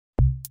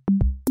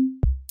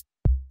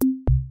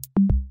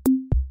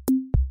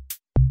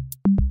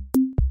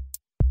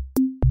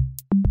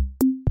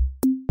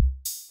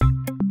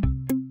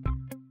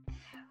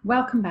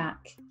Welcome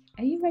back.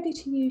 Are you ready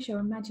to use your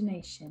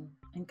imagination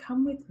and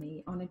come with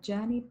me on a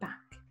journey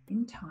back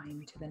in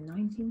time to the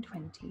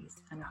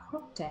 1920s and a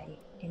hot day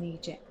in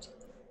Egypt?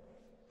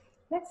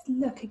 Let's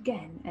look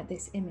again at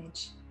this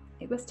image.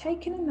 It was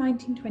taken in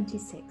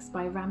 1926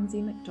 by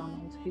Ramsay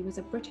MacDonald, who was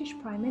a British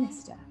Prime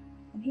Minister,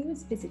 and he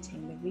was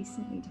visiting the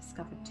recently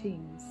discovered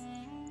tombs.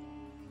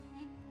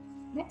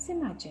 Let's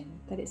imagine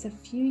that it's a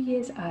few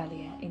years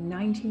earlier in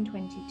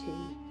 1922,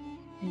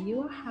 and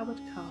you are Howard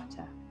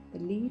Carter, the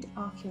lead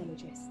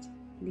archaeologist,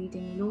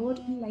 leading Lord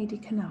and Lady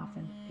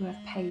Carnarvon, who have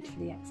paid for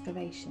the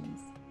excavations.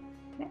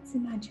 Let's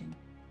imagine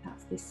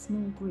that's this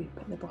small group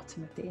at the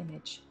bottom of the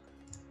image.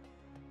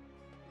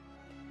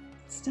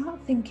 Start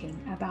thinking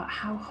about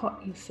how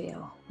hot you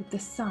feel with the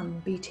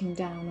sun beating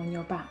down on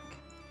your back,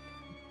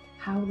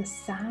 how the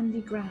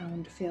sandy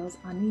ground feels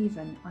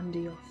uneven under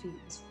your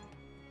feet,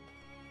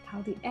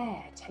 how the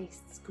air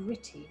tastes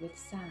gritty with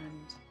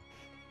sand.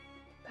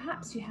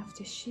 Perhaps you have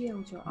to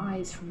shield your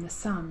eyes from the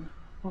sun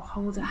or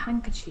hold a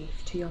handkerchief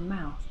to your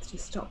mouth to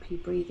stop you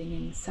breathing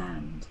in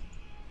sand.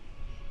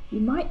 You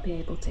might be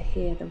able to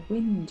hear the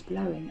wind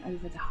blowing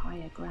over the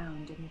higher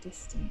ground in the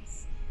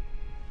distance.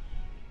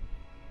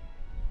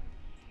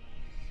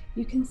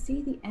 You can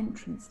see the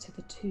entrance to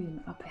the tomb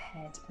up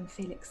ahead and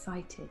feel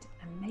excited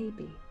and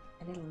maybe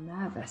a little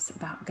nervous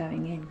about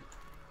going in.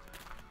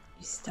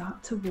 You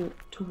start to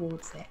walk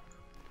towards it.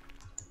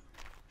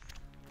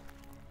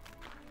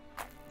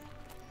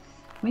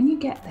 When you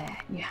get there,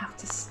 you have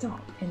to stop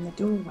in the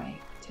doorway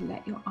to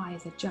let your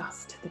eyes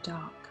adjust to the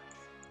dark.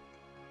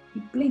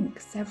 You blink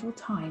several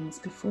times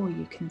before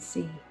you can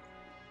see.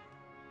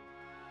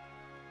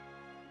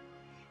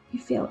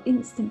 You feel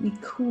instantly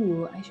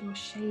cool as you're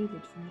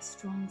shaded from the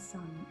strong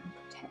sun and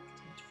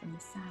protected from the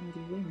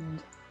sandy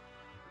wind.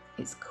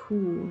 It's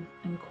cool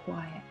and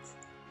quiet.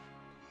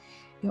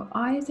 Your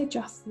eyes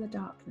adjust to the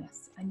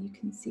darkness and you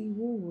can see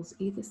walls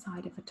either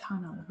side of a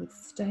tunnel with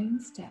stone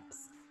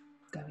steps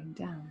going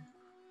down.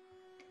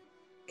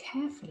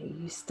 Carefully,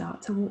 you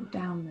start to walk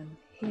down them,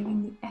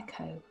 hearing the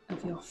echo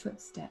of your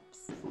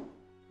footsteps.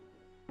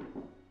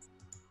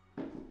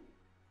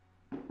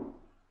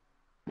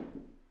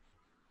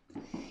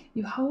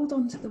 You hold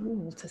onto the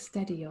wall to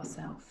steady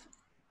yourself.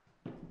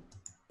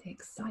 The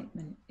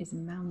excitement is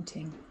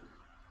mounting.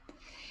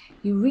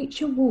 You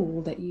reach a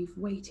wall that you've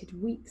waited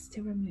weeks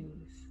to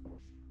remove.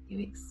 You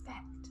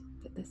expect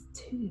that the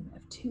tomb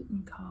of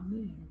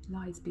Tutankhamun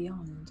lies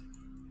beyond.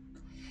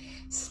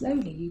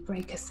 Slowly, you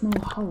break a small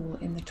hole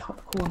in the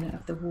top corner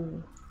of the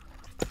wall.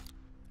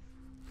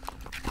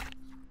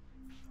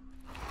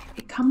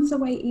 It comes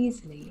away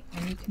easily,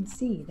 and you can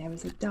see there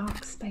is a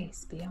dark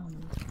space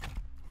beyond.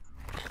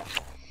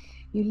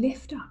 You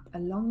lift up a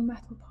long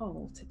metal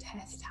pole to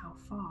test how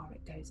far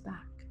it goes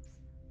back.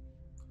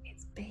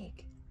 It's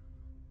big.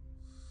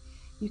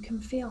 You can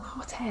feel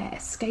hot air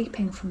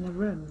escaping from the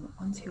room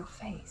onto your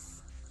face.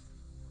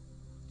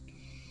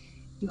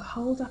 You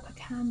hold up a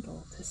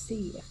candle to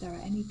see if there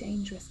are any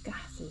dangerous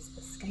gases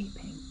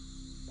escaping,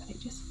 but it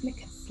just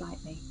flickers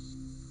slightly.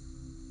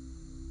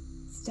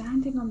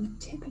 Standing on the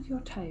tip of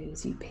your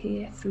toes, you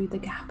peer through the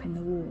gap in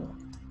the wall.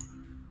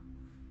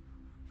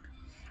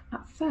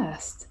 At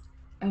first,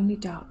 only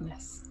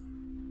darkness,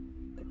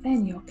 but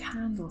then your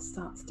candle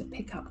starts to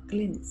pick up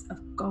glints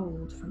of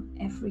gold from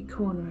every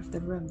corner of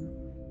the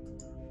room.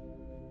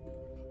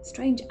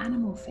 Strange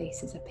animal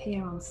faces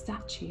appear on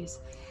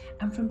statues,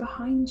 and from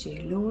behind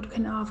you, Lord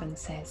Carnarvon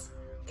says,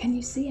 "Can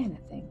you see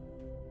anything?"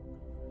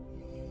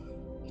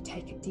 You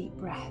take a deep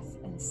breath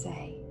and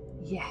say,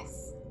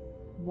 "Yes,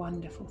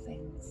 wonderful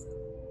things."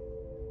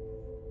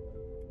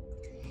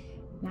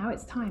 Now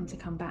it's time to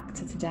come back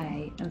to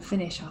today and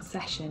finish our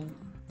session.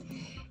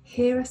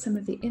 Here are some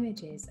of the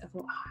images of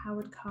what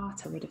Howard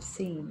Carter would have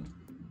seen.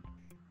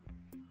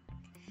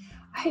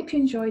 I hope you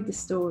enjoyed the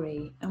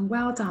story and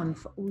well done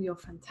for all your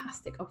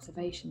fantastic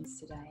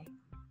observations today.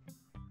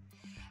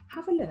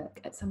 Have a look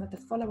at some of the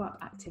follow-up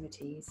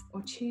activities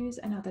or choose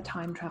another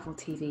Time Travel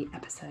TV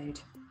episode.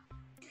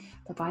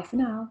 Bye-bye for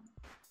now.